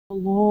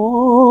Allahu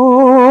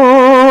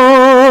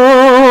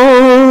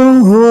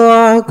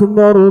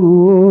Akbar,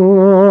 Allahu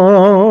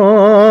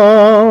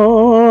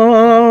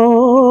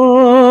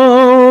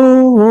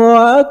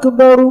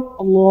Akbar,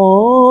 Allahu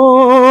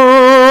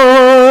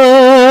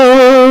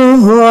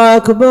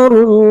Akbar,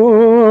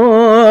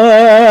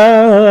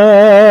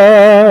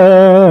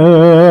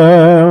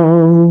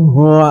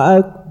 Allahu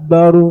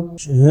Akbar.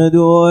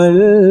 Ashhadu an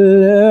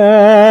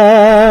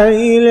la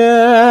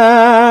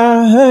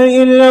ilaha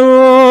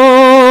illallah.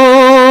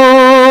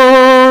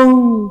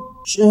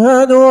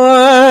 Ashhadu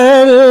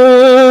an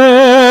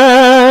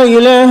la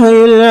ilaha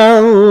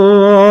illallah.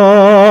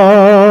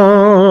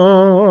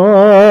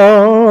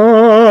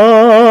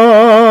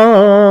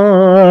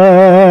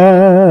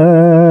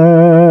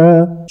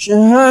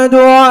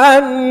 Ashhadu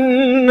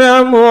anna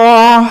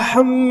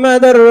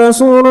Muhammadar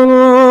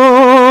Rasulullah.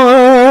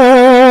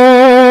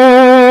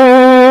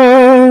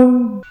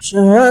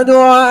 Ashhadu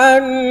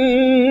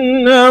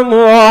anna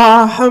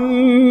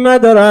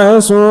Muhammadar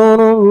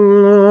Rasulullah.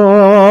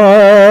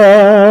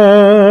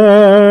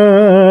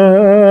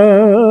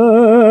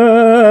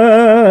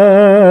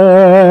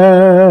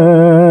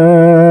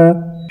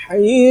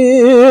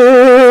 Hayya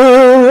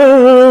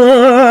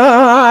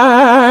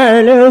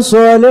ala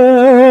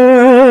salah,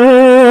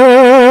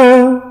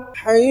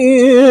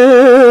 hayya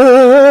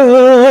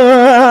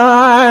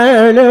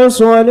ala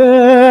salah.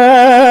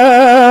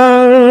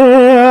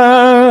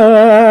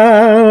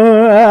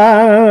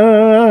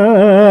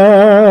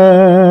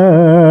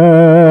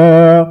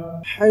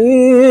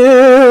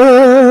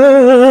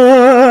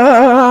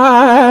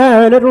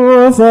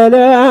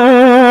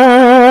 فلاح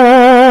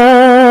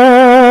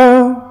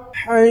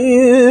حي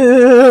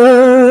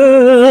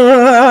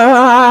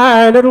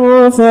على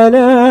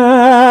الفلاح.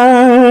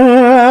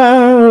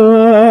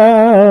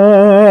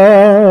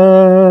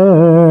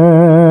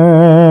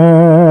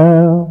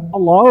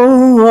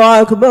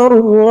 الله أكبر،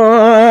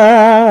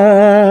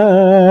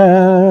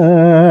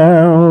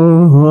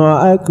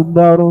 الله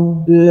أكبر،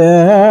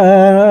 لا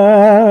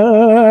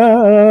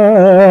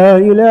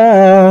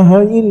إله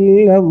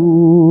إلا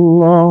الله.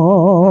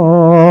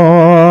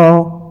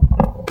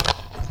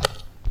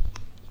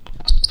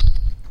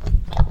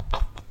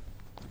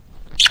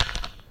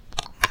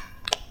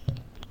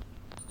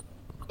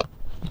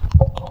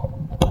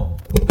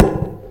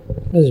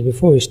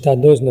 Before we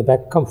start, those in the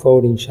back, come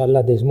forward,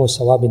 inshallah. There's more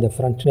sawab in the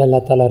front. May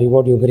Allah Ta'ala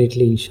reward you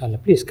greatly, inshallah.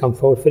 Please come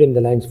forward, fill in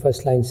the lines,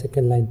 first line,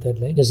 second line, third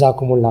line.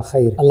 Jazakumullah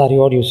khair. Allah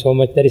reward you so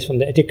much. That is from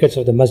the etiquettes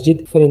of the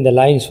masjid. Fill in the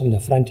lines from the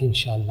front,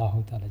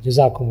 inshallah Ta'ala.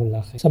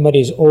 Jazakumullah khair. Somebody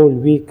is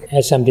old, weak,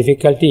 has some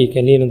difficulty, he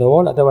can lean on the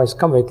wall. Otherwise,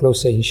 come very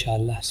closer,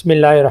 inshallah.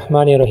 Bismillahir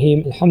Rahmanir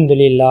Rahim.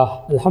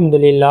 Alhamdulillah.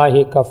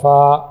 Alhamdulillahi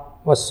kafa.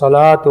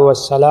 والصلاة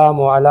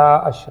والسلام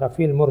على أشرف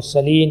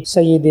المرسلين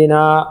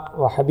سيدنا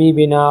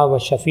وحبيبنا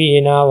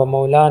وشفيعنا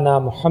ومولانا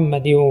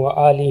محمد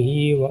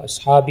وآله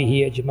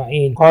وأصحابه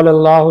أجمعين. قال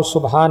الله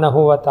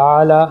سبحانه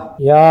وتعالى: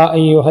 يا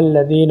أيها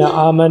الذين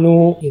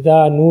آمنوا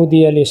إذا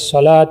نودي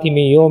للصلاة من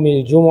يوم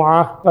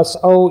الجمعة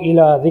فاسعوا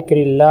إلى ذكر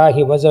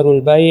الله وذروا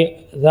البيع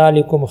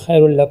ذلكم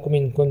خير لكم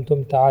إن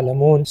كنتم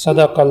تعلمون.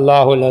 صدق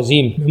الله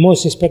العظيم.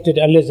 Most respected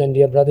elders and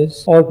dear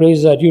brothers, all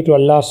praises are due to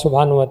Allah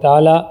subhanahu wa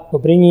ta'ala for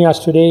bringing us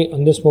today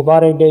on this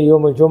Mubarak day,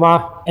 Yawm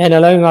al-Jum'ah, and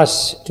allowing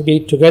us to be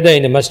together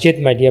in the masjid,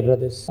 my dear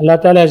brothers. Allah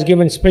Ta'ala has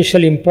given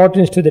special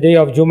importance to the day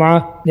of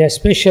Jum'ah. There are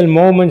special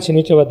moments in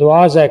which our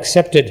du'as are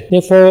accepted.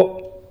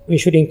 Therefore, we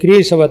should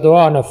increase our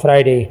dua on a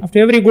Friday. After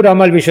every good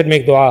amal, we should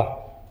make dua.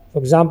 For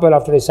example,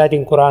 after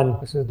reciting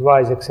Quran, this dua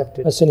is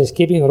accepted. Person is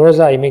keeping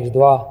roza, he makes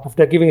dua.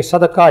 After giving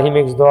sadaqah, he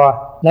makes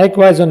dua.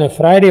 Likewise, on a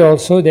Friday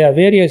also, there are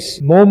various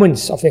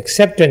moments of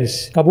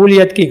acceptance.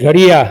 Kabuliyat ki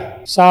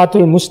ghadiya,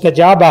 saatul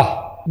mustajabah,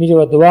 which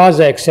our duas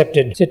are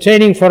accepted. It's a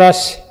training for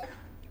us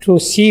to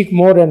seek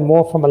more and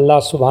more from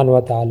Allah subhanahu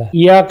wa ta'ala.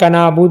 Iyaka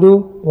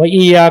na'budu wa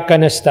iyaka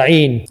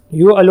nasta'een.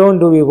 You alone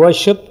do we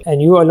worship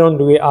and you alone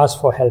do we ask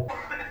for help.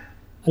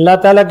 Allah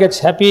Ta'ala gets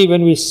happy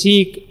when we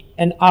seek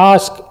and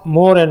ask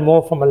more and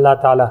more from Allah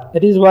Ta'ala.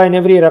 That is why in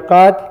every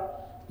rakat,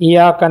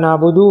 Iyaka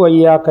na'budu wa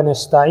iyaka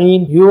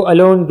nasta'een. You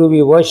alone do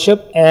we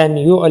worship and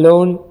you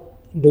alone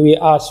do we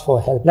ask for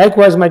help.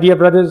 Likewise, my dear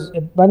brothers,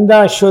 a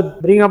banda should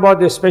bring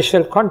about this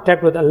special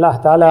contact with Allah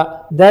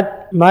Ta'ala,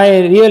 that my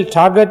real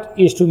target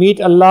is to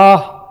meet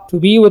Allah, to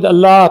be with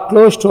Allah,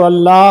 close to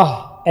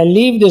Allah, and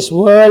leave this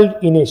world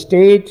in a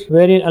state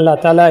wherein Allah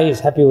Ta'ala is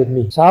happy with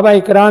me. Sahaba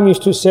Ikram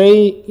used to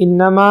say,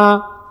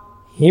 Innama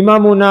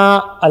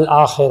himamuna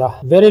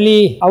al-akhirah.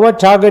 Verily, our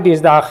target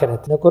is the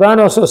akhirat. The Quran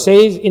also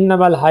says,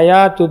 Innamal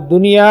hayatud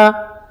dunya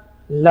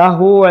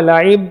lahu wa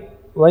la'ib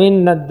wa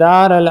inna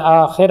ad-dar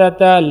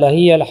al-akhirata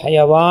lahiya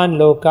al-hayawan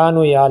law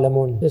kanu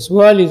ya'lamun. This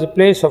world is a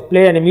place of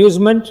play and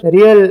amusement. The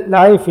real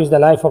life is the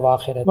life of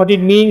akhirat. What it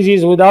means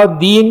is, without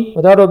deen,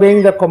 without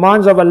obeying the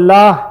commands of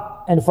Allah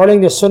and following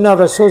the sunnah of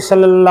Rasul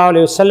sallallahu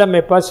alayhi wasallam,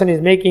 a person is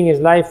making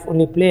his life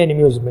only play and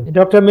amusement. The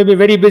doctor may be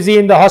very busy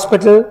in the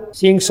hospital,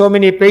 seeing so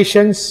many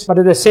patients, but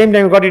at the same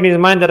time got in his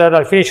mind that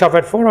I'll finish off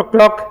at 4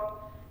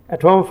 o'clock,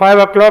 at home 5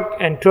 o'clock,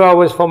 and 2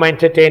 hours for my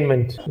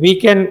entertainment.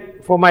 Weekend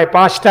for my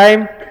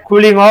pastime,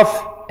 cooling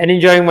off, and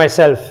enjoying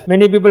myself.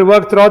 Many people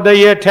work throughout the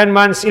year, 10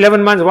 months,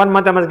 11 months, 1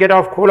 month I must get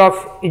off, cool off,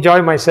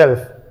 enjoy myself.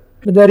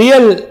 But the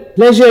real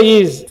pleasure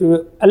is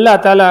to Allah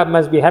Ta'ala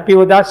must be happy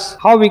with us,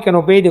 how we can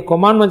obey the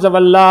commandments of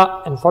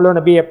Allah and follow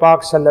Nabi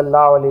Pak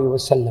Sallallahu Alaihi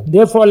Wasallam.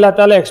 Therefore Allah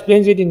Ta'ala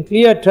explains it in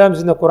clear terms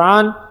in the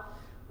Quran,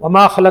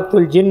 وَمَا خَلَقْتُ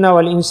الْجِنَّ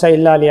وَالْإِنسَ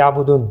إِلَّا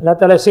لِيَعْبُدُونَ. Allah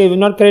Ta'ala says, we have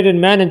not created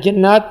man and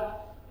jinnat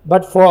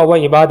but for our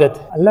ibadat.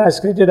 Allah has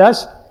created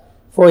us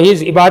for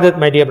His ibadat,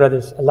 my dear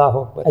brothers. Allahu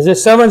Akbar. As the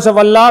servants of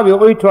Allah, we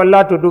owe it to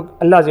Allah to do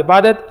Allah's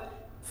ibadat.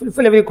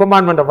 Fulfill every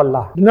commandment of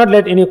Allah. Do not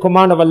let any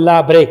command of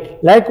Allah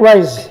break.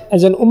 Likewise,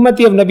 as an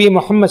ummati of Nabi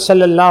Muhammad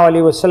sallallahu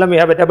alaihi wasallam, we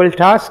have a double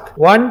task.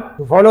 One,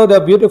 to follow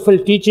the beautiful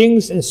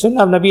teachings and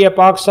sunnah of Nabi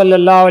Pak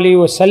sallallahu alaihi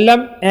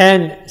wasallam.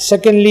 And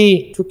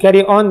secondly, to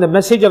carry on the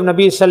message of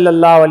Nabi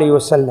sallallahu alaihi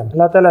wasallam.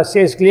 Allah Ta'ala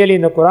says clearly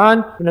in the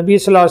Quran, to Nabi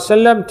sallallahu alaihi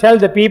wasallam, tell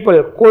the people,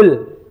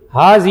 Qul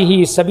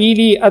hazihi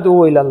sabili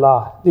ad'u ila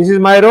Allah. This is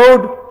my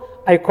road,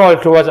 I call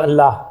towards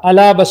Allah.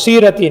 Ala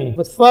basiratin,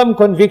 with firm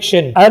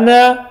conviction.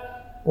 Ana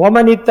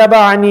وَمَنِ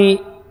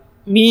اتَّبَعَنِي,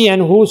 me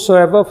and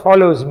whosoever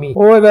follows me.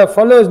 Whoever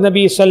follows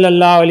Nabi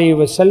sallallahu alayhi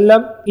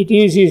wasallam, it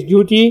is his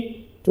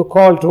duty to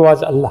call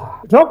towards Allah.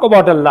 Talk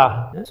about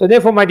Allah. So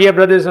therefore, my dear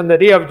brothers, on the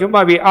day of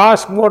Jumauh, we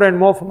ask more and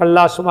more from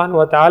Allah subhanahu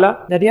wa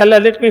ta'ala that, Ya Allah,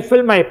 let me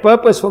fill my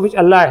purpose for which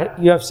Allah,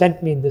 you have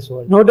sent me in this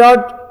world. No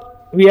doubt,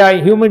 we are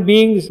human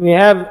beings, we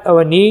have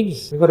our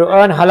needs. We've got to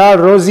earn halal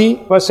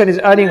rozi. Person is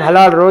earning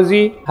halal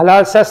rozi,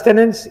 halal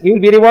sustenance. He will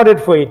be rewarded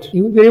for it.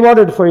 He will be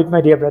rewarded for it, my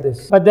dear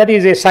brothers. But that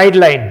is a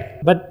sideline.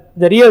 But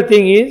the real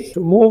thing is to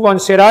move on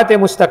sirat-e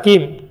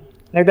mustaqim.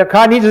 Like the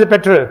car needs the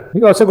petrol.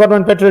 We also got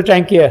one petrol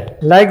tank here.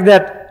 Like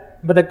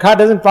that. But the car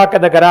doesn't park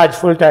at the garage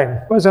full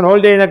time. Person whole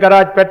day in the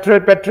garage,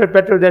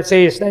 petrol, they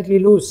say is slightly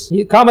loose.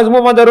 The car must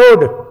move on the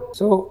road.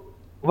 So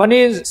one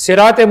is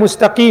sirat-e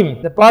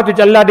mustaqim, the path which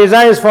Allah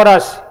desires for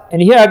us.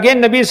 And here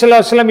again Nabi Sallallahu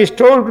Alaihi Wasallam is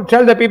told to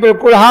tell the people,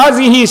 Kul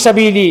hazihi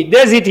sabili.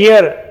 There's it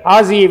here.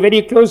 Hazi,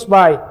 very close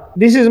by.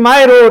 This is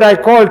my road, I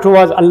call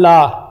towards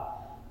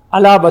Allah.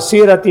 Ala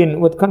basiratin,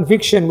 with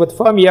conviction, with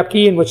firm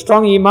yaqeen, with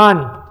strong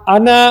iman.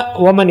 Ana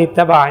wa man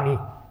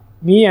ittaba'ani.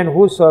 Me and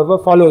whosoever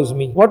follows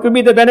me. What will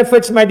be the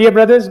benefits, my dear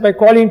brothers? By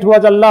calling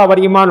towards Allah, our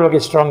iman will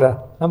get stronger.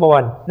 Number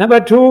one. Number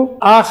two,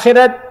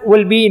 akhirat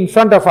will be in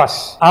front of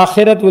us.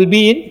 Akhirat will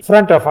be in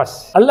front of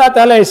us. Allah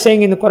Ta'ala is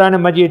saying in the Quran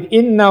Majid,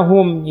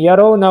 Innahum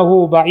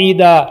yarawnahu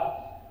ba'ida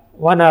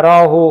wa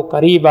narahu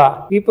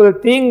qariba. People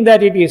think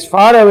that it is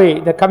far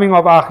away, the coming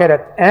of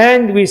akhirat.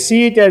 And we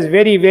see it as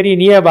very, very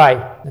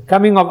nearby. The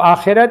coming of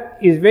akhirat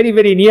is very,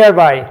 very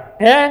nearby.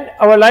 And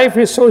our life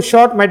is so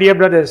short, my dear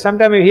brothers.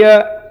 Sometimes we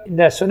hear, in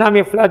the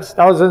tsunami floods,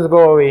 thousands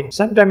go away.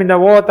 Sometime in the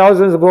war,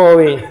 thousands go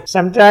away.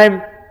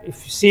 Sometime,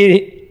 if you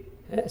see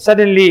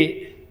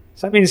suddenly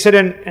some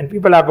incident and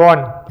people are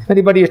gone.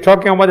 Everybody is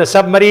talking about the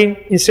submarine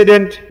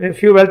incident. A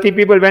few wealthy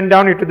people went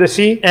down into the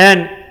sea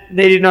and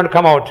they did not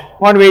come out.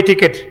 One-way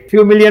ticket.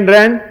 Few million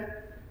rand,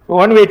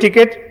 one-way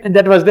ticket, and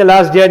that was the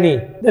last journey.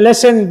 The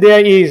lesson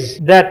there is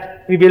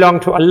that we belong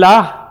to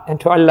Allah and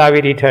to Allah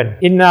we return.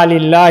 Inna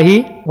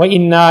lillahi wa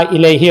inna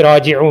ilayhi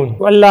raji'un.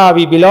 To Allah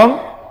we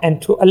belong,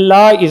 and to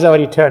Allah is our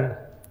return.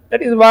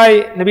 That is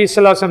why Nabi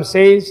Sallallahu Alaihi Wasallam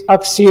says,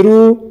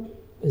 Aksiru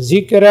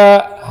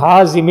zikra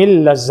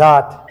hazimil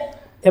lazat.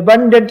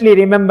 Abundantly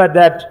remember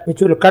that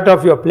which will cut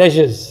off your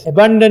pleasures.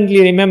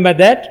 Abundantly remember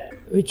that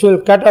which will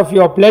cut off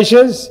your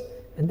pleasures,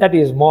 and that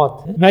is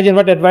maut. Imagine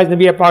what advice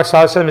Nabi Pak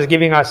Sallallahu Alaihi Wasallam is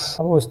giving us.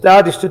 Our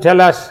Ustad used to tell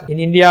us in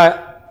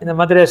India, in the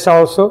madrasa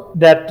also,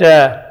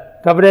 that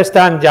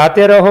कब्रिस्तान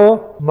जाते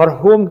रहो,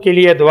 मरहूम के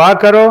लिए दुआ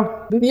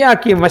करो, दुनिया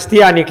की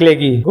मस्तियाँ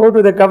निकलेगी. Go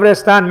to the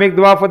Qabristan, make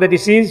dua for the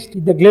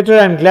deceased. The glitter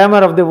and glamour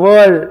of the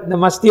world, the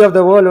masti of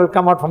the world will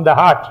come out from the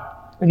heart.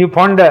 When you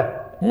ponder,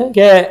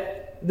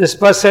 this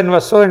person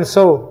was so and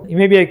so, he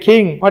may be a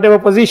king, whatever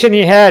position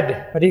he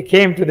had, but he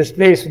came to this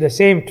place with the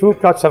same two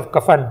cloths of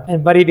kafan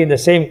and buried in the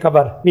same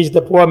qabr, which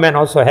the poor man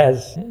also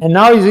has. And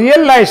now his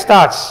real life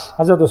starts.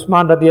 Hazrat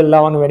Usman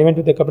radiallahu anhu, when he went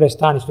to the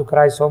Qabristan, used to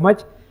cry so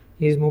much.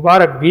 His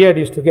Mubarak beard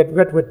used to get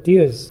wet with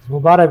tears.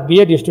 Mubarak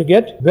beard used to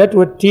get wet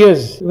with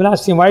tears. You will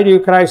ask him, why do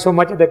you cry so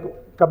much at the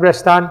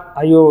Qabristan?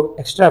 Are you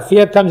extra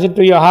fear comes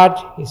into your heart?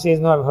 He says,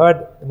 no, I've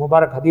heard the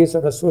Mubarak hadith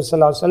of Rasul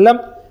Sallallahu Alaihi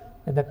Wasallam,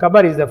 and the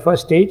qabr is the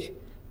first stage.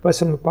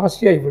 Person will pass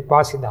here, he will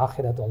pass in the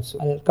akhirat also.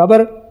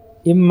 Al-qabr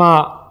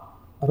imma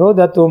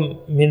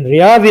rodatum min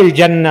riyadil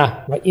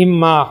jannah wa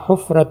imma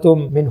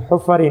hufratum min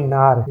hufarin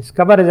nar. This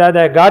qabr is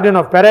either a garden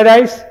of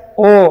paradise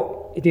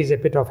or it is a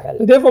pit of hell.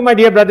 So therefore, my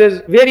dear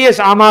brothers, various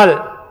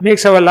amal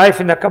makes our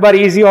life in the qabr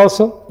easy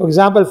also. For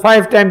example,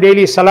 5 times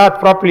daily salat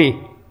properly.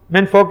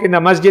 Men folk in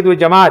the masjid with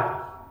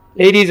jamaat,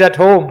 ladies at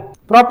home,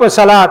 proper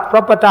salat,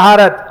 proper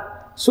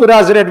taharat,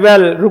 surahs read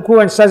well,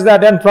 ruku and sajda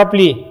done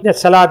properly. That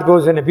salat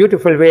goes in a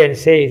beautiful way and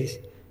says,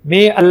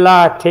 may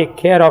Allah take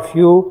care of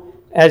you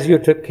as you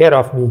took care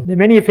of me. The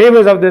many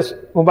favors of this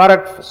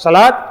Mubarak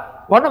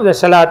salat, One of the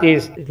salat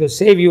is, it will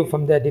save you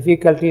from the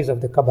difficulties of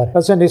the qabr.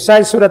 Person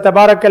recites Surah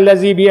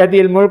Tabarakallazi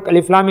biyadihil mulk,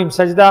 Alif Lam Mim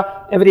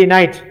Sajda every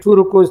night. 2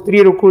 rukus,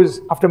 3 rukus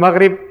after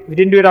Maghrib. If he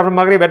didn't do it after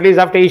Maghrib, at least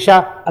after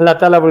Isha, Allah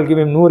Ta'ala will give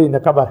him nur in the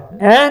qabr.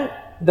 And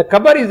the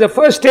qabr is the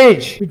first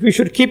stage which we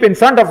should keep in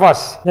front of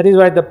us. That is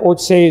why the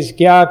poet says,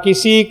 Kya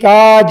kisi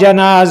ka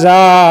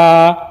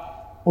janaza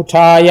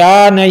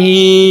उठाया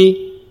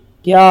नहीं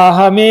क्या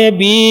हमें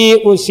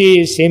भी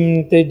उसी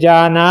सिमत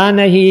जाना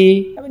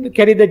नहीं. I mean, you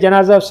carry the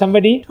janazah of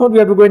somebody, don't we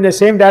have to go in the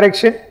same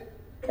direction?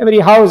 Every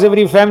house,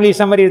 every family,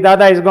 somebody's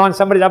dada is gone,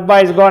 somebody's abba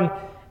is gone,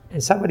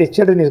 and somebody's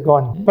children is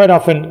gone. Quite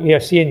often we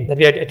have seen that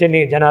we are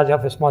attending a janazah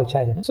of a small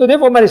child. So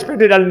therefore, my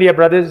respected Al-Anbiya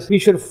brothers, we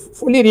should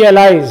fully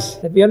realize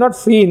that we are not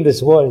free in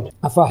this world.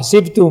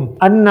 أَفَحْسِبْتُمْ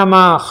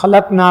أَنَّمَا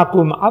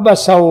خَلَقْنَاكُمْ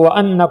أَبَسًا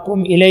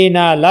وَأَنَّكُمْ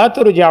إِلَيْنَا لَا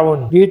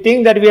تُرْجَعُونَ. Do you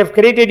think that we have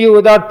created you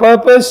without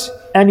purpose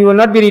and you will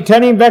not be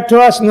returning back to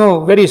us?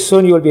 No, very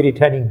soon you will be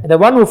returning. And the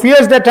one who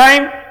fears the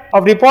time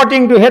of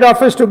reporting to head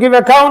office to give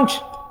account,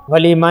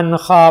 وَلِمَنْ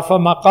خَافَ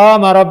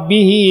مَقَامَ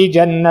رَبِّهِ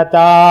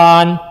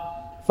جَنَّتَانِ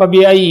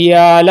فَبِأَيِّ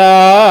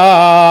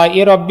آلَاءِ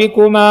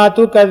رَبِّكُمَا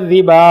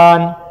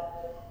تُكَذِّبَانِ.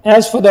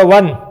 As for the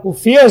one who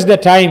fears the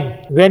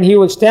time when he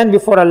will stand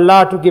before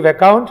Allah to give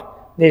account,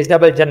 there is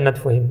double Jannat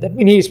for him. That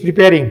means he is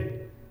preparing.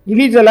 He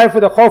leads a life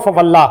with the khawf of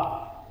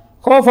Allah.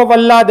 Khawf of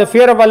Allah, the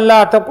fear of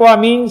Allah.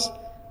 Taqwa means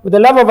with the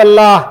love of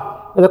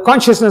Allah, with the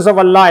consciousness of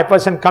Allah, a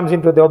person comes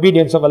into the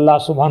obedience of Allah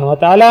subhanahu wa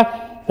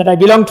ta'ala, that I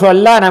belong to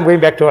Allah and I'm going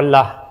back to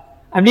Allah.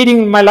 I'm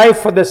leading my life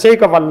for the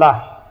sake of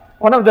Allah.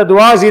 One of the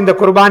du'as in the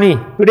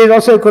Qurbani, today is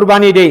also a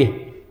Qurbani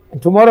day,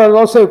 and tomorrow is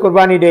also a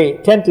Qurbani day,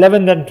 10th,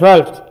 11th and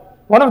 12th.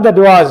 One of the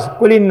du'as,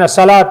 قُلْ إِنَّ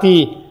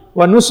صَلَاتِي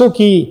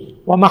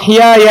وَنُسُكِي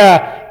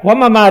وَمَحْيَايَ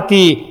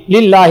وَمَمَاتِي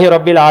لِلَّهِ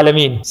رَبِّ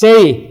الْعَالَمِينَ.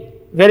 Say,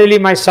 verily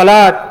my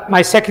salat,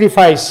 my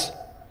sacrifice,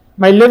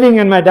 my living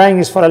and my dying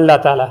is for Allah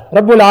Ta'ala.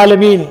 Rabbul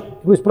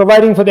Alameen, who is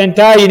providing for the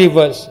entire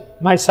universe.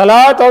 My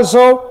salat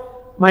also,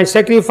 my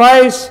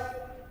sacrifice,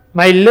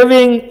 my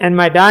living and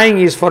my dying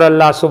is for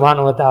Allah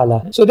subhanahu wa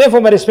ta'ala. So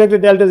therefore, my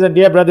respected elders and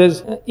dear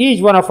brothers,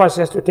 each one of us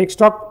has to take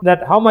stock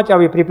that how much are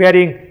we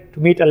preparing to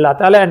meet Allah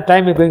Ta'ala, and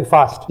time is going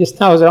fast. Just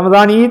now was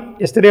Ramadan Eid,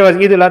 yesterday was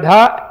Eid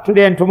al-Adha,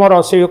 today and tomorrow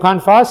also you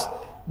can't fast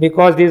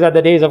because these are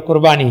the days of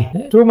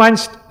Qurbani. 2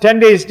 months, 10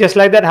 days, just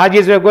like that.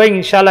 Hajis we are going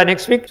inshallah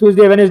next week.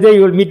 Tuesday, Wednesday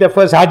you will meet the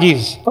first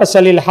Hajis.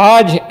 فَصَلِ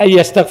الْحَاجِ أَيْ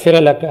يَسْتَغْفِرَ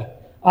لَكَ.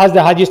 Ask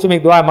the Hajis to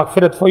make dua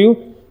maghfirat for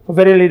you. For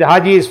verily the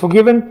Haji is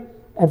forgiven,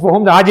 and for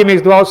whom the Haji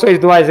makes dua also, his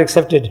dua is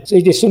accepted. So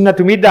it is sunnah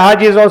to meet the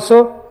Hajis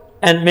also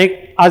and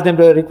ask them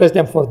to request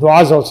them for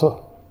duas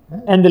also.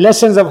 And the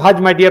lessons of Hajj,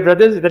 my dear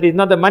brothers, that is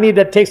not the money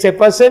that takes a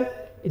person,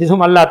 it is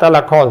whom Allah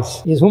Ta'ala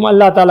calls. It is whom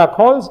Allah Ta'ala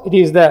calls. It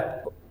is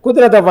the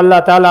qudrat of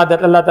Allah Ta'ala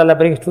that Allah Ta'ala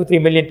brings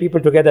 2-3 million people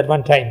together at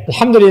one time.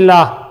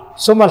 Alhamdulillah.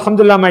 Summa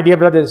alhamdulillah, my dear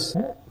brothers.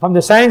 From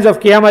the signs of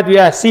Qiyamah we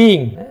are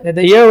seeing that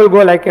the year will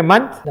go like a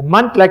month, the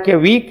month like a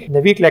week, the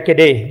week like a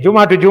day.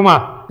 Jumauh to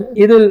Jumauh.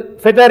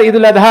 Idul Fitr,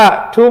 Idul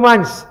Adha, 2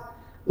 months,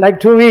 like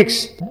 2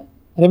 weeks.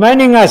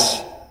 Reminding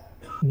us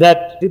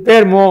that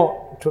prepare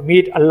more to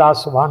meet Allah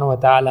subhanahu wa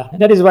ta'ala.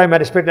 And that is why, my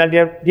respected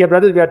dear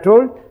brothers, we are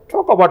told,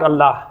 talk about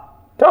Allah.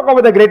 Talk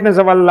about the greatness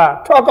of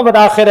Allah. Talk about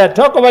Akhirat.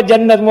 Talk about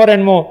Jannat more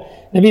and more.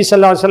 Nabi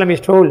sallallahu alayhi wa sallam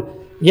is told,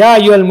 Ya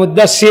ayyuhal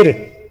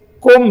muddassir,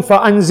 kum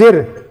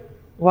fa'anzir,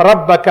 wa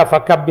rabbaka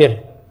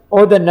fakabbir.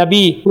 O the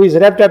Nabi who is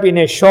wrapped up in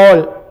a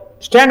shawl,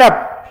 stand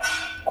up,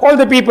 call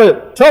the people,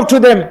 talk to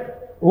them,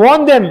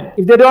 warn them.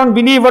 If they don't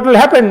believe, what will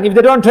happen? If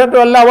they don't turn to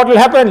Allah, what will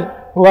happen?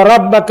 Wa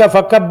rabbaka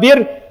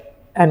fakabbir.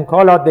 And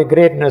call out the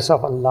greatness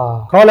of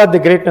Allah. Call out the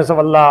greatness of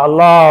Allah.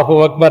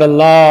 Allahu Akbar,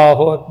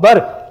 Allahu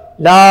Akbar.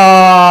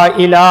 La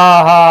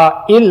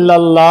ilaha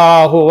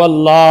illallahu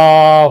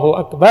wallahu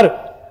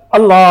Akbar.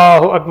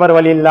 Allahu Akbar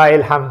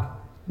walillahi alhamd.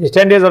 These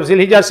 10 days of Zil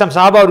Hijjah, some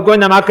Sahaba would go in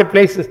the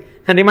marketplaces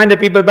and remind the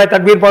people by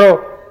takbir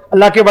paro,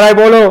 Allah ke badai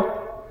bolo.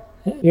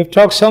 We've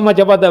talked so much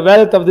about the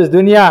wealth of this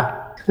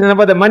dunya and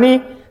about the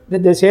money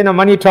that they say no,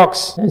 money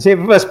talks. And say,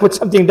 first put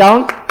something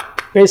down,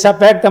 paisa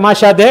pack,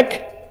 tamasha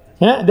dek.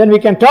 Then we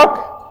can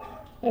talk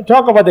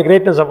about the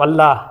greatness of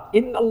Allah.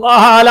 Inna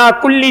Allah ala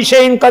kulli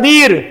shayin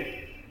qadir.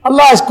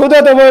 Allah is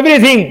qudrat over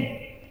everything.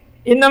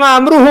 Innama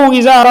amruhu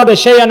iza arada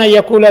shay'an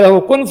yakula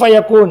lahu kun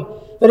fayakun.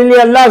 Verily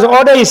Allah's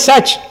order is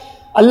such.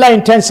 Allah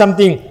intends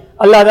something.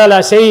 Allah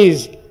Ta'ala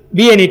says,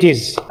 be and it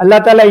is.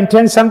 Allah Ta'ala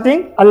intends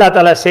something. Allah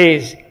Ta'ala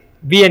says,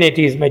 be and it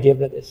is, my dear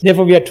brothers.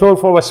 Therefore we are told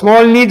for our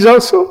small needs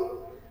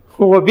also,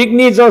 for our big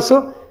needs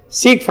also,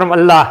 seek from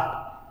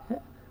Allah.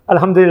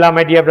 Alhamdulillah,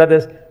 my dear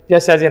brothers.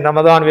 Just as in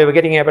Ramadan, we were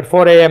getting up at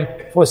 4 a.m.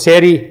 for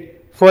Sehri,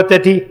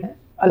 4:30.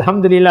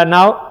 Alhamdulillah,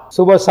 now,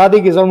 Subah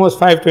Sadiq is almost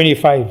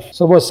 5:25.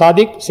 Subah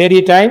Sadiq,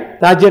 Sehri time,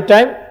 Tahajjud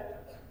time,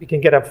 we can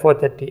get up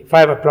 4:30,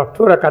 5 o'clock,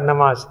 2 rakat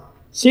namaz.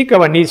 Seek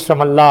our needs from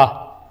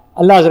Allah.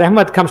 Allah's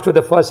rahmat comes to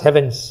the first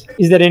heavens.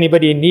 Is there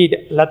anybody in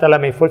need? Allah Ta'ala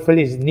may fulfill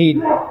his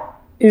need.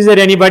 Is there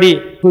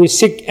anybody who is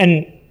sick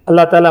and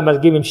Allah Ta'ala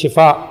must give him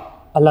shifa?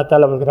 Allah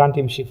Ta'ala will grant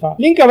him shifa.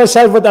 Link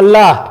ourselves with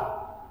Allah.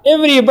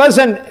 Every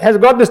person has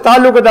got this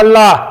taluk with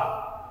Allah.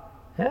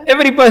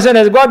 Every person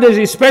has got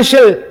this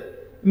special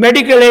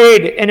medical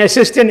aid and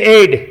assistant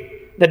aid,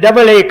 the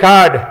double A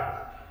card.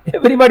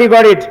 Everybody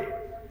got it.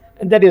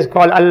 And that is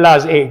called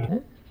Allah's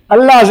aid.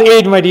 Allah's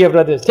aid, my dear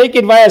brothers. Take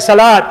it via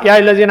salat. Ya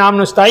allazina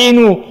amanu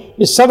sta'inu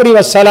bis sabri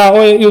was salah.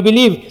 Oh, you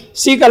believe,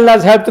 seek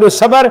Allah's help through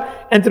sabr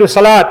and through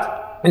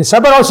salat. And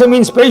sabr also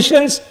means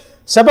patience.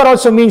 Sabr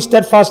also means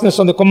steadfastness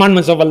on the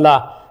commandments of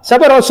Allah.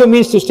 Sabr also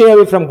means to stay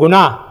away from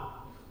guna.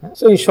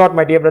 So in short,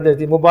 my dear brothers,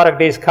 the Mubarak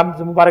days come,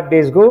 the Mubarak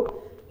days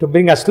go, to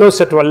bring us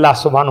closer to Allah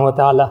subhanahu wa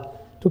ta'ala,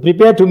 to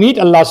prepare to meet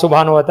Allah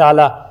subhanahu wa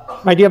ta'ala.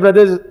 My dear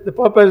brothers, the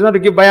purpose is not to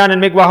give bayan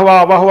and make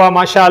wahwa,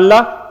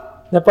 mashallah.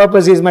 The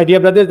purpose is, my dear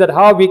brothers, that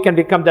how we can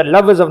become the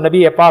lovers of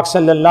Nabi Pak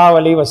sallallahu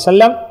alayhi wa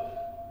sallam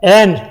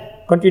and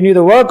continue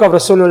the work of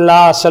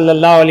Rasulullah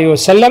sallallahu alayhi wa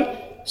sallam,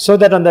 so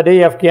that on the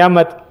day of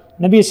Qiyamah,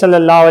 Nabi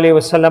sallallahu alayhi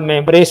wa sallam may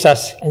embrace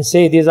us and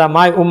say, these are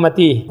my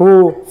ummati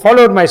who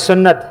followed my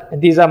sunnat,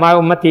 and these are my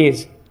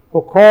ummatis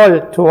who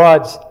called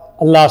towards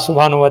Allah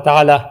subhanahu wa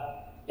ta'ala.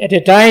 At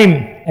a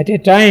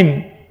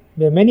time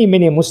where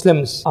many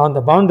Muslims are on the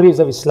boundaries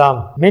of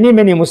Islam.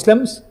 Many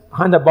Muslims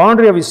are on the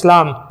boundary of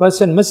Islam.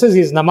 Person misses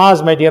his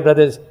namaz, my dear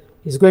brothers,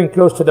 he's going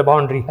close to the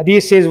boundary.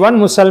 Hadith says, one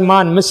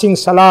Musliman missing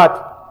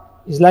salat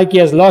is like he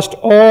has lost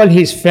all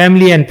his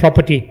family and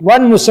property.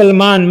 One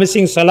Musliman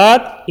missing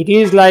salat, it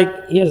is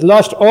like he has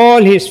lost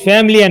all his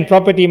family and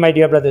property, my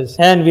dear brothers.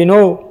 And we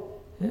know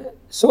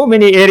so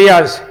many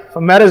areas,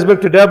 from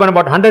Marisburg to Durban,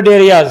 about 100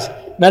 areas.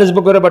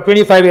 Marisburg got about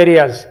 25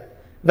 areas.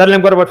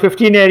 Darling got about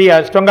 15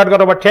 areas. Tongat got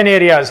about 10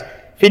 areas.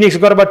 Phoenix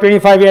got about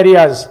 25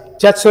 areas.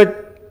 Chatswood,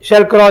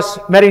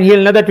 Shellcross, Marine Hill,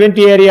 another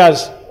 20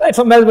 areas. Right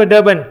from Marisburg,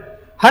 Durban.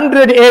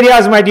 100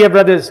 areas, my dear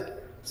brothers.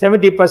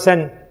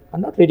 70% are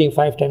not reading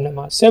 5-time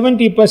namaz.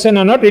 70%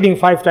 are not reading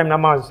 5-time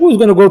namaz. Who's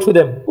going to go to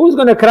them? Who's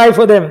going to cry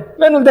for them?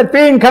 When will that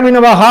pain come in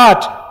our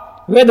heart?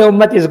 Where the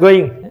ummah is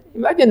going?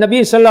 Imagine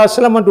Nabi sallallahu alaihi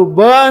wasallam to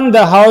burn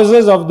the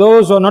houses of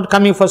those who are not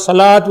coming for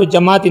salat with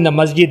jamaat in the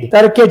masjid.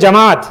 Tarke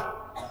jamaat.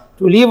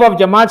 To leave off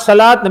jamaat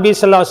salat, Nabi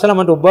sallallahu alaihi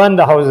wasallam to burn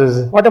the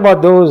houses. What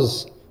about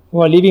those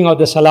who are leaving out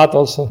the salat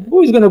also?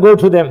 Who is going to go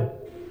to them?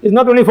 It's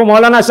not only for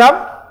Maulana Sahib,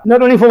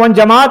 not only for one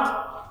jamaat.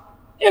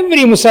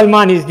 Every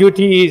Musliman, his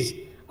duty is,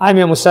 I'm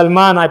a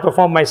Musliman, I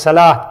perform my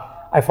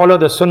salah, I follow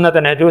the sunnah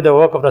and I do the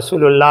work of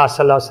Rasulullah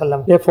sallallahu alaihi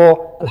wasallam.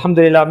 Therefore,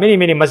 alhamdulillah, many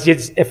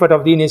masjids, effort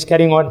of deen is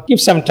carrying on. Give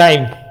some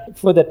time.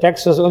 For the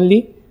taxes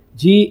only,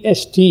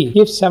 GST.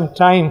 Give some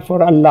time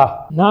for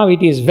Allah. Now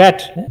it is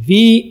VAT.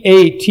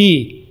 VAT.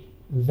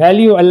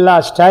 Value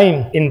Allah's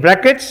time. In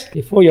brackets,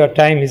 before your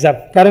time is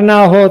up.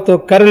 Karna ho to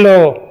kar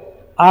lo,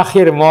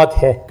 aakhir maut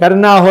hai.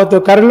 Karna ho to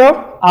kar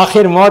lo,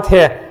 aakhir maut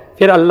hai.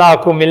 Fir Allah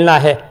ko milna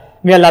hai.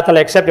 May Allah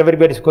Ta'ala accept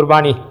everybody's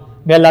qurbani.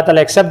 May Allah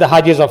Ta'ala accept the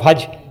hajjis of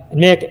Hajj. And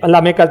may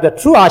Allah make us the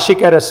true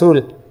Ashiq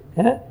Rasul.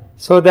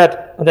 So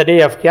that on the day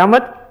of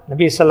Qiyamah,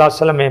 Nabi sallallahu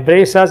alaihi wasallam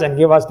embrace us and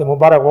give us the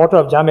Mubarak water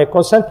of Jame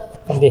Kausar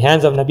from the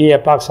hands of Nabi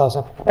Pak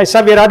sallallahu alaihi wasallam.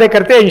 Aisa bhi irade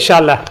karte hain,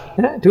 inshallah.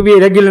 To be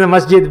regular in the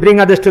masjid,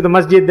 bring others to the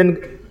masjid, then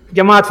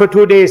Jamaat for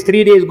 2 days,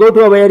 3 days, go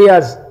to our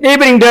areas,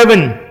 neighboring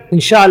Durban.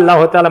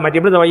 Inshallah ta'ala, my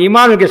dear brother, our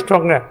iman will get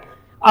stronger.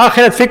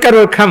 Akhirat fikr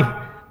will come.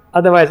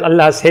 Otherwise,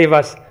 Allah save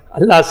us.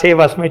 Allah save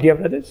us, my dear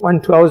brothers.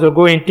 1-2 hours will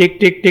go in tick,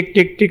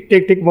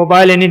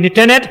 mobile and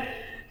internet.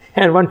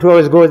 And 1-2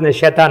 hours goes in the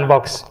shaitan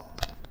box.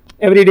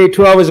 Every day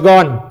 2 hours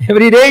gone.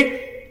 Every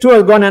day 2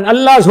 hours gone. And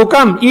Allah's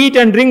hukam, eat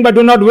and drink but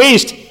do not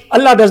waste.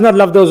 Allah does not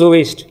love those who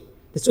waste.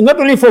 It's not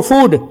only for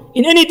food.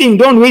 In anything,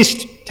 don't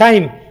waste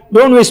time.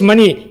 Don't waste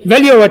money.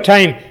 Value our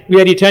time. We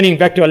are returning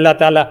back to Allah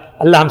Ta'ala.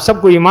 Allah hum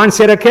sabko iman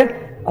se rakhe.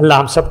 Allah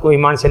hum sabko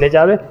iman se le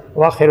jaave.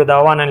 Wa akhiru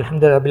da'wana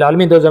alhamdulillah rabbil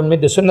alamin. Those who have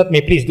made the sunnat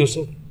may please do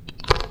so.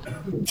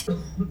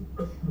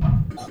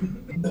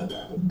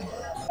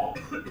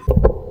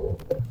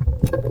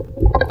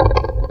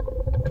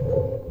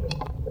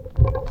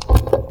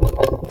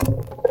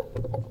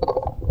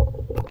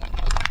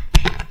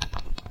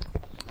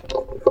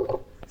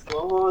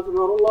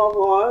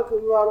 الله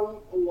أكبر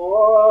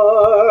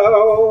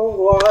الله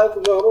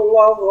أكبر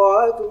الله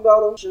أكبر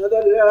أشهد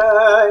أن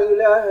لا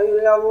إله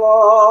إلا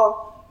الله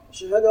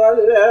أشهد أن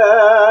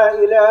لا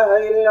إله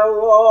إلا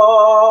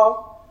الله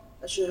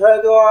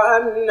أشهد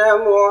أن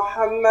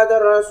محمد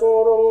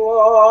رسول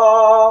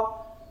الله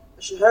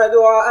أشهد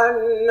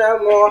أن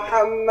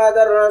محمد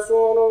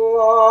رسول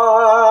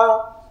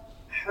الله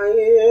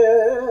حي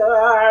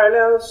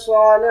على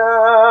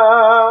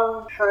الصلاة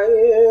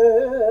حي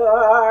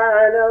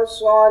على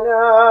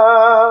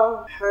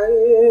الصلاة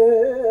حي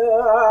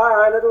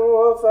على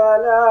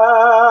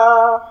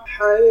الفلاح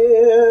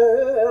حي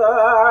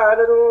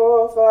على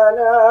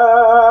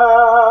الفلاح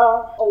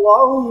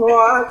الله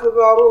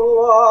أكبر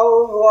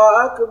الله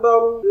أكبر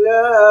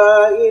لا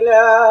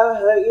إله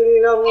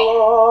إلا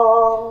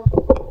الله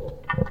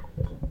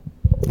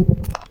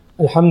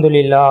الحمد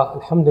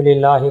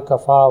لله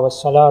كفى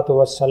والصلاة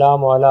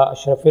والسلام على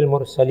أشرف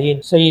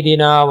المرسلين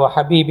سيدنا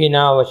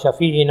وحبيبنا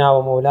وشفيعنا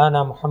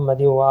ومولانا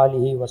محمد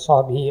وآله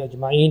وصحبه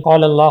أجمعين.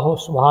 قال الله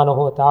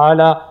سبحانه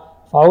وتعالى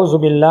फ़ाऊज़ु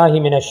बिल्लाहि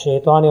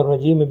मिनश्शैतानिर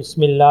रजीम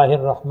बिस्मिल्लाहिर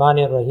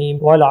रहमानिर रहीम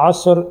वल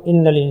अस्र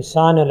इन्नल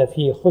इंसाना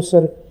लफ़ी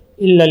खुस्र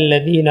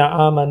इल्लल्लज़ीना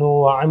आमनू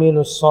व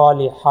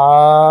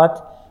अमिलुस्सालिहात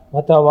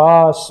व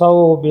तवासौ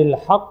bill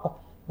हक़्क़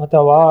व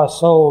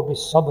तवासौ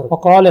बिस्सब्र। व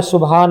क़ाल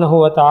सुब्हानहु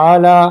व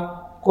तआला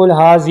कुल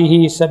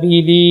हाज़िही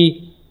सबीली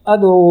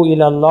अदऊ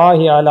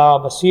इलल्लाहि अला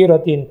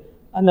बसीरतिन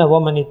अना व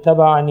मन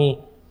इत्तबअनी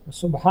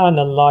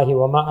सुब्हानल्लाहि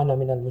व मा अना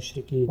मिनल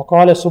मुशरिकीन। व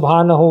क़ाल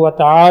सुब्हानहु व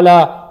तआला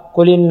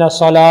कुल इन्ना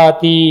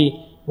सलाती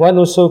व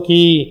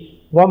नुसुकी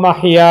व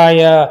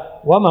महयाय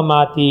व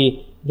ममाती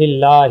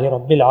लिल्लाहि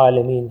रब्बिल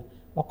आलमीन।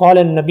 व क़ाल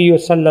नबी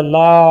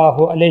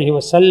सल्लल्लाहु अलैहि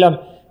वसल्लम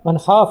मन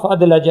खाफ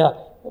अदलज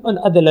व मन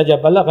अदलज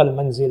बलगल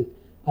मंजिल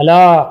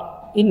अला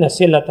इन्न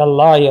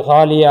सिलतल्लाहि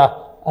गालिया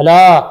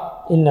अला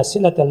इन्न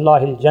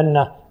सिलतल्लाहिल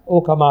जन्नह ओ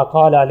कमा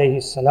क़ाल अलैहि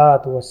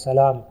सलातु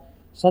वस्सलाम।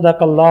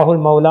 सदक़ल्लाहुल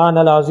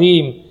मौलानल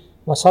अज़ीम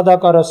व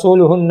सदक़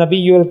रसूलुहुन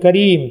नबियुल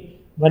करीम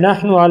व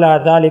नहनु अला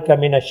ज़ालिका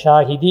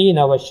मिनश्शाहिदीन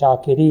व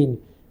शाकिरीन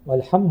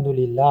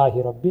वल्हम्दुलिल्लाहि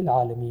रब्बिल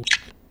आलमीन।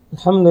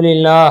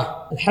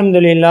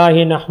 अल्हम्दुलिल्लाह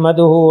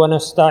नहमदुहु व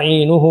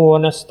नस्तईनुहु व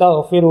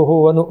नस्तगफिरुहु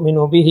व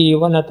नु'मिनु बिही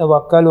व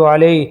नतवक्कलु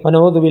अलैहि व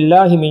नऊज़ु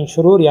बिल्लाहि मिन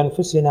शुरूरि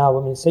अनफुसिना व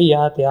मिन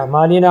सय्यिआति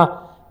अमालिना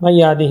मन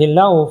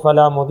यहदिहिल्लाहु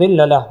फला मुदिल्ल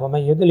लहु व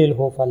मन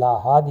युद्लिलहु फला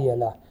हादिय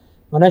लहु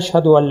व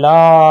नशहदु अन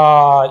ला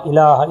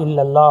इलाहा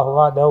इल्लल्लाहु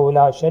वहदहु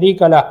ला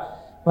शरीक लहु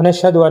व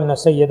नशहदु अन्न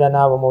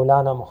सय्यदना व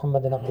मौलाना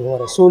मुहम्मदन अब्दुहु व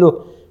रसूलुहु।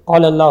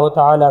 क़ाल अल्लाहु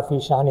तआला फ़ी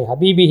शानि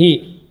हबीबिही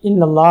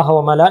इन्नल्लाह व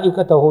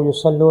मलाइकतहु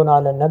युसल्लूना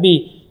अलन नबी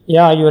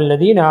या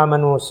अय्युहल्लज़ीना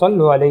आमनू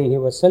सल्लु अलैहि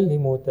व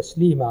सल्लिमू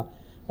तस्लीमा।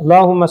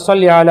 अल्लाहुम्मा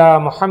सल्लि अला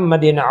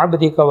मुहम्मदिन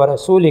अब्दिक व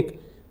रसूलिक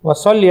व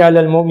सल्लि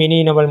अलल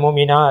मुमिनीन वल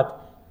मुमिनात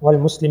वल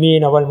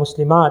मुस्लिमीन वल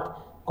मुस्लिमात।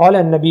 क़ाल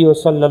अन्नबी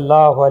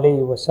सल्लल्लाहु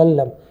अलैहि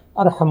वसल्लम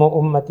अरहमु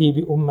उम्मती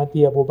बि उम्मती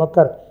अबू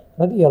बकर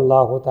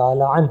रज़ियल्लाहु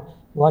तआला अन्हु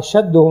व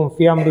अशद्दुहुम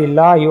फ़ी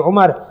अम्रिल्लाहि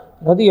उमर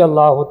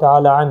रज़ियल्लाहु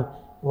तआला अन्हु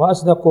व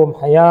अस्दक़ुहुम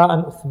हयाअन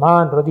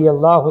उस्मान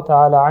रज़ियल्लाहु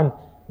तआला अन्हु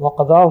व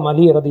क़ज़ाहुम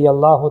अली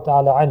रज़ियल्लाहु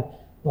तआला अन्हु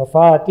व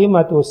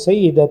फ़ातिमतु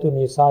सय्यिदतु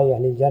निसाइ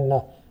अहलिल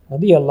जन्नह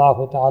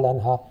रज़ियल्लाहु तआला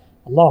अन्हा।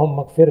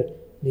 अल्लाहुम्मा अग़फ़िर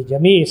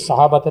लिजमीइ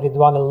सहाबत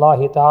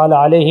रिज़वानुल्लाहि तआला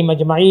अलैहिम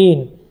अजमईन।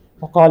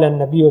 व क़ाल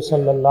अन्नबी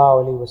सल्लल्लाहु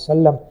अलैहि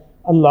वसल्लम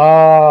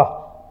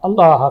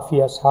अल्लाह फ़ी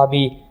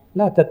अस्हाबी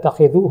ला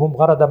तत्तख़िज़ूहुम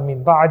ग़रदन मिन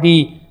बअदी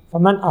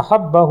फ़मन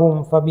अहब्बहुम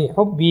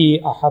फ़बिहुब्बी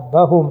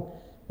अहब्बहुम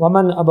व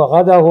मन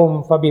अबग़दहुम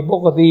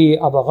फ़बिबुग़दी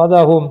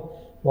अबग़दहुम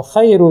व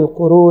ख़ैरुल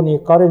क़ुरूनि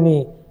क़रनी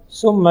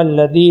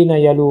सुम्मल्लज़ीना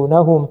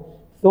यलूनहुम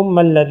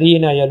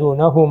सुम्मल्लज़ीना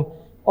यलूनहुम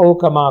औ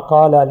कमा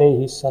क़ाल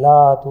अलैहि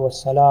सलातु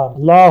वस्सलाम।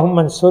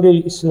 अल्लाहुम्मा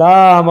अंसुरिल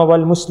इस्लाम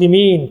वल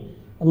मुस्लिमीन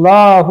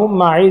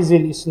अल्लाहुम्मा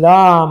अइज़्ज़िल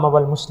इस्लाम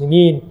वल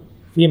मुस्लिमीन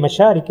फ़ी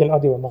मशारिक़िल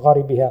अर्ज़ि व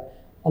मग़ारिबिहा।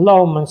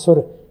 अल्लाहुम्मा अंसुर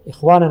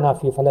इख़वानना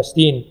फ़ी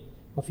फ़लस्तीन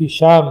व फ़ी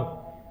शाम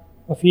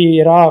व फ़ी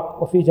इराक़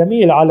व फ़ी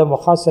जमीइल आलम व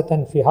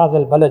ख़ासतन फ़ी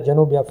हाज़िल बलद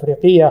जनूब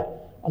अफ़्रीक़िया।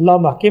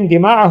 अल्लाहुम्मा अहकिम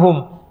दिमाअहुम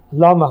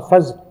अल्लाहुम्मा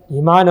अहफ़ज़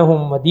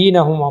ईमानहुम व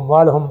दीनहुम व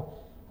अम्वालहुम।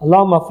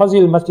 अल्लाहुम्मा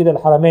अहफ़ज़िल मस्जिदल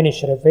हरमैन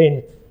शरीफ़ैन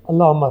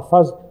अल्लाहुम्मा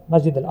अहफ़ज़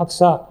मस्जिदल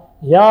अक़सा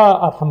या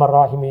अरहमर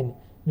राहिमीन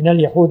मिनल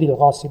यहूदिल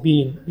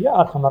गासिबीन या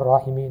अरहमर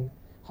राहिमीन।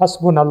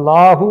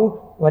 हस्बुनल्लाहु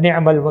व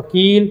निअमल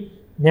वकील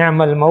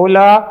निअमल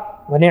मौला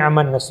व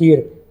निअमन नसीर।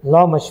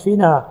 अल्लाहुम्मा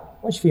अशफ़िना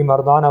वशफ़ि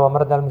मरदाना व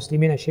मरदल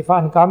मुस्लिमीन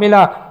शिफ़ाअन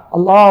कामिला।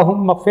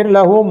 अल्लाहुम्मा अग़फ़िर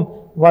लहुम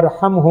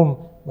वरहमहुम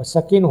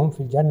वसक्किनहुम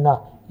फ़िल जन्नह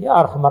या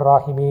अरहमर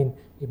राहिमीन।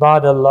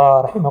 इबादल्लाह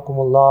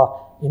रहिमकुमुल्लाह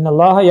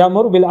इन्नल्लाह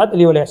यअमुरु बिल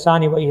अदलि वल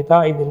इहसानि व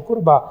ईताइ ज़िल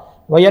कुर्बा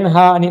व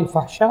यन्हा अनिल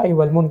फ़हशाइ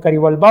वल मुनकरि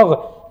वल बग़य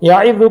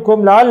यअइज़ुकुम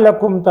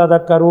लअल्लकुम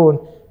तज़क्करून।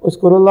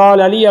 उज़्कुरुल्लाहल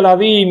अलिय्यल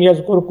अज़ीम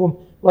यज़्कुरुकुम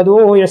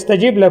वदऊहु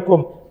यस्तजिब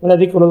लकुम व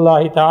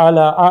लज़िक्रुल्लाहि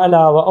तआला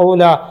अअला व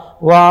औला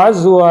व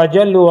अअज़्ज़ु व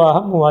अजल्लु व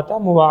अहम्मु व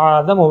अतम्मु व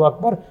अअज़मु व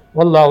अकबर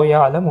वल्लाहु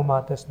यअलमु मा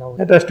तस्नऊन।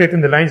 Let us straighten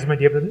the lines, my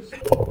dear brothers.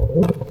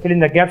 Fill in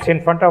the gaps in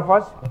front of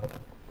us.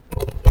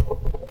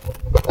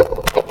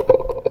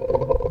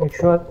 Make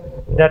sure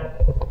that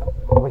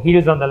our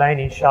heels on the line,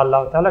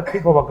 inshallah ta'ala.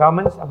 Keep our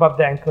garments above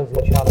the ankles,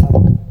 inshallah.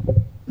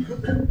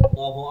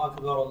 Allahu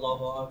Akbar,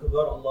 Allahu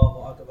Akbar, Allahu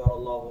Akbar,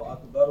 Allahu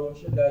Akbar.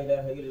 La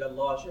ilaha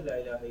illallah, la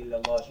ilaha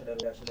illallah, la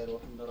ilaha illallah,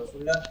 Muhammadur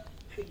Rasulullah.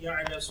 Hayya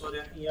ala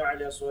salah, hayya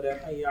ala salah,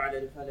 hayya ala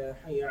al-falah,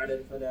 hayya ala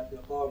al-falah.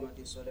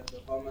 Qamati salah,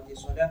 qamati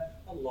salah.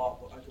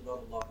 Allahu Akbar,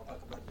 Allahu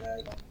Akbar.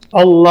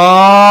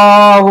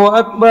 Allahu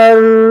Akbar.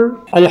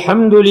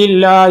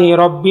 Alhamdulillahi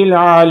Rabbil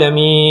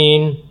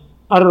Alameen.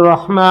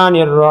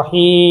 Ar-Rahmanir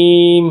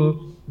Rahim.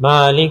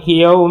 مالك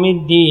يوم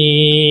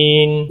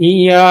الدين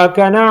إياك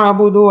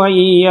نعبد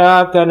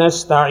وإياك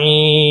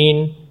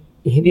نستعين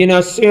اهدنا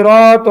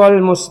الصراط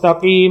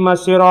المستقيم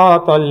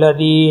صراط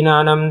الذين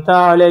أنعمت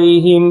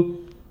عليهم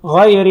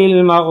غير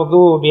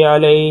المغضوب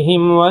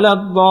عليهم ولا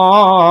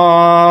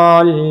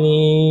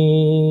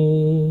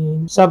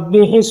الضالين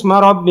سبح اسم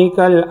ربك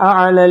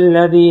الأعلى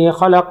الذي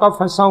خلق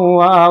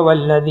فسوى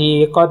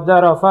والذي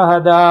قدر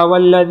فهدى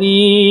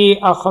والذي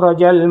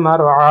أخرج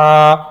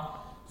المرعى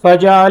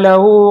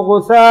فجعله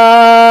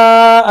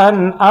غثاء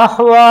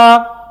أحوى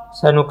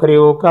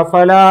सनुक़रिउक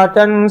फ़ला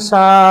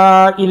Tansa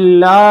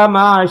इल्ला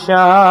मा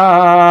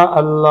शाअ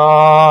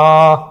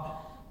अल्लाह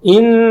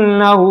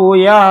इन्नहु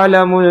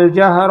यअलमुल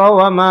जहर व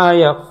मा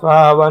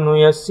यख़फ़ा व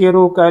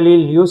नुयस्सिरुक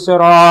लिल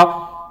युस्रा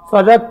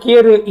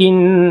फ़ज़क्किर इन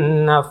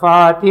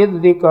नफ़अतिज़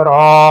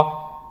ज़िक्रा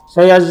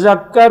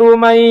सयज़्ज़क्करु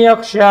मन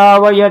यख़शा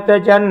व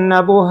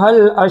यतजन्नबुहल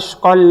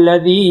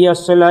अश्क़ल्लज़ी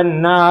यस्लन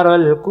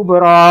नारल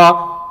कुब्रा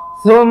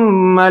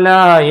सुम्मा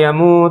ला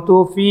यमूतु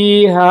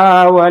फ़ीहा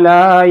व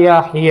ला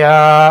यहया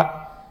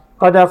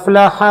क़द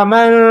अफ़लह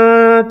मन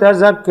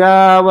तज़क्का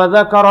व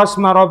ज़करा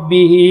अस्म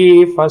रब्बिही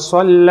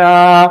फ़सल्ला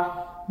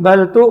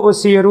बल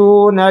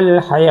तु'सिरूनल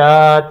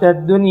हयातद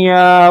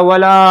दुनिया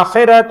वल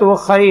आखिरतु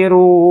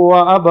खैरुन व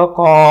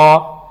अबक़ा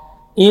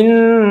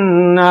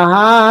इन्ना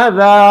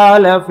हाज़ा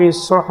लफ़िस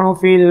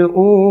सुहुफ़िल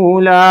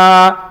ऊला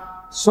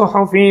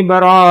सुहुफ़ि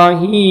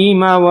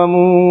इब्राहीम व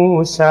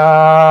मूसा।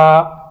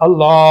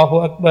 अल्लाहु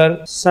अकबर।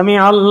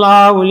 समिअ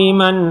अल्लाहु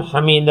लिमन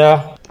हमिदह।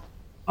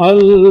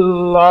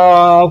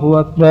 अल्लाहु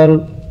अकबर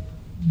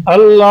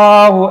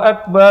अल्लाहु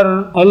अकबर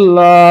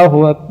अल्लाहु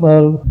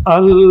अकबर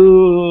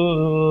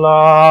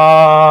अल्लाहु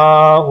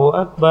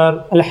अकबर।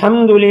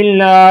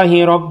 अल्हम्दुलिल्लाहि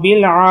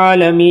रब्बिल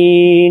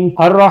आलमीन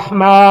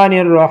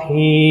अर्रहमानिर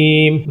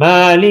रहीम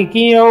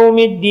मालिकि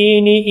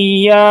यौमिद्दीन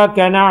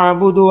इय्याका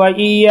नअबुदु व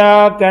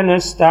इय्याका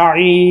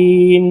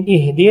नस्तईन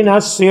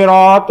इहदिनस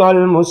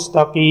सिरातल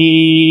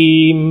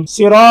मुस्तकीम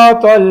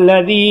सिरातल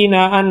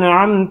लज़ीना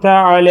अनअमता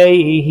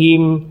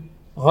अलैहिम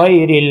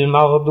गैरिल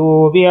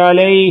मग़दूबि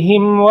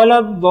अलैहिम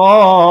वलद्दाल्लीन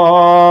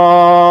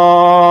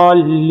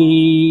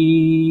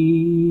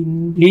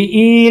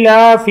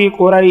लिईलाफ़ि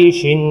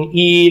क़ुरैशिन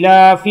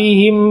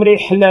ईलाफ़िहिम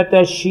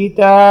रिह्लतश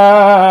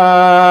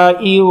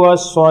शिताइ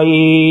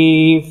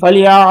वस्सय्फ़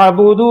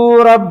फ़लयअबुदू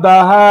रब्ब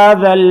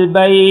हाज़ल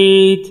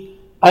बैत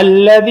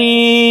अल्लज़ी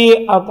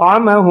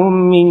अत्अमहुम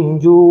मिन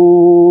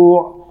जूअ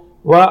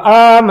व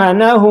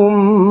आमनहुम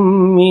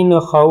मिन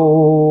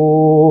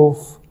खौफ।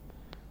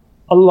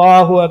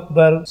 अल्लाहु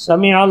अकबर।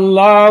 समिअ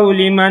अल्लाहु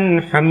लिमन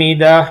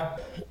हमिदह।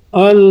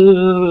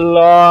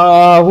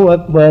 अल्लाहु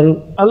अकबर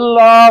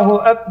अल्लाहु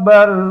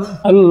अकबर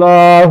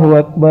अल्लाहु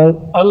अकबर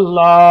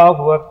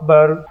अल्लाहु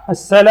अकबर।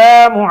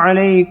 अस्सलामु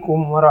अलैकुम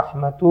व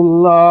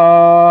रहमतुल्लाह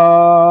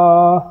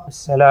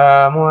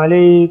अस्सलामु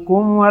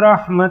अलैकुम व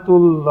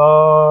रहमतुल्लाह।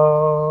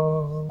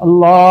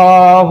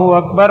 अल्लाहु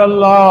अकबर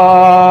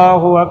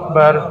अल्लाहु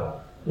अकबर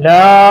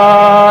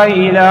ला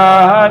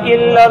इलाहा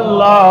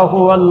इल्लल्लाहु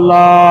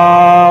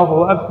अल्लाहु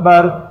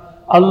अकबर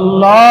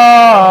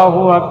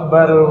अल्लाहु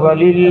अकबर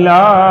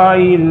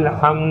वलिल्लाहिल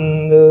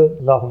हम्द।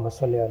 अल्लाहुम्मा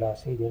सल्लि अला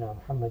सय्यिदिना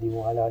मुहम्मद व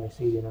अला आलि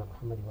सय्यिदिना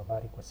मुहम्मद व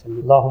बारिक व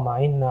सल्लिम। अल्लाहुम्मा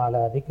इन्ना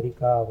अला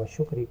ज़िक्रिका व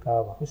शुक्रिका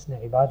व हुस्नि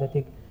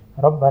इबादतिक।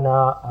 रब्बना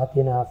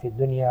आतिना फिद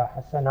दुनिया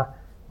हसनह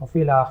व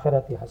फिल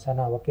आखिरति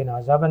हसनह व क़िना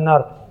अज़ाबन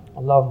नार।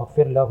 अल्लाहुम्मा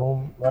इग़फ़िर लहुम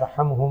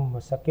वरहमहुम व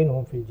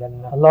सक्किनहुम फिल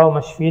जन्नह। अल्लाहुम्मा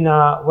अश्फ़िना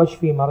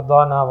वश्फ़ि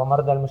मरदाना व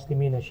मरदल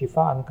मुस्लिमीन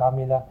शिफ़ाअन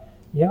कामिला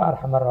या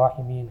अरहमर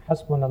राहिमीन।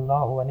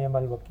 हस्बुनल्लाहु व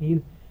निअमल वकील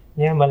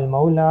निअमल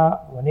मौला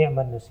व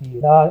निअमन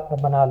नसीर।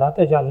 रब्बना ला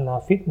तजअलना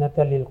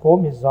फ़ितनतल लिल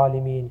क़ौमिज़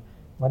ज़ालिमीन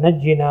व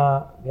नज्जिना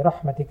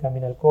बिरहमतिका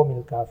मिनल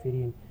क़ौमिल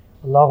काफ़िरीन।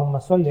 अल्लाहुम्मा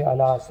सल्लि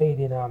अला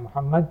सय्यिदिना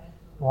मुहम्मद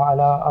व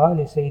अला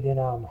आलि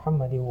सय्यिदिना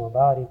मुहम्मद व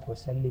बारिक व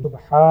सल्लिम।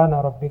 सुब्हान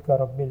रब्बिका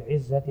रब्बिल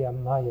इज़्ज़ति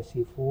अम्मा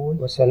यसिफ़ून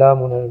व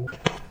सलामुन अलल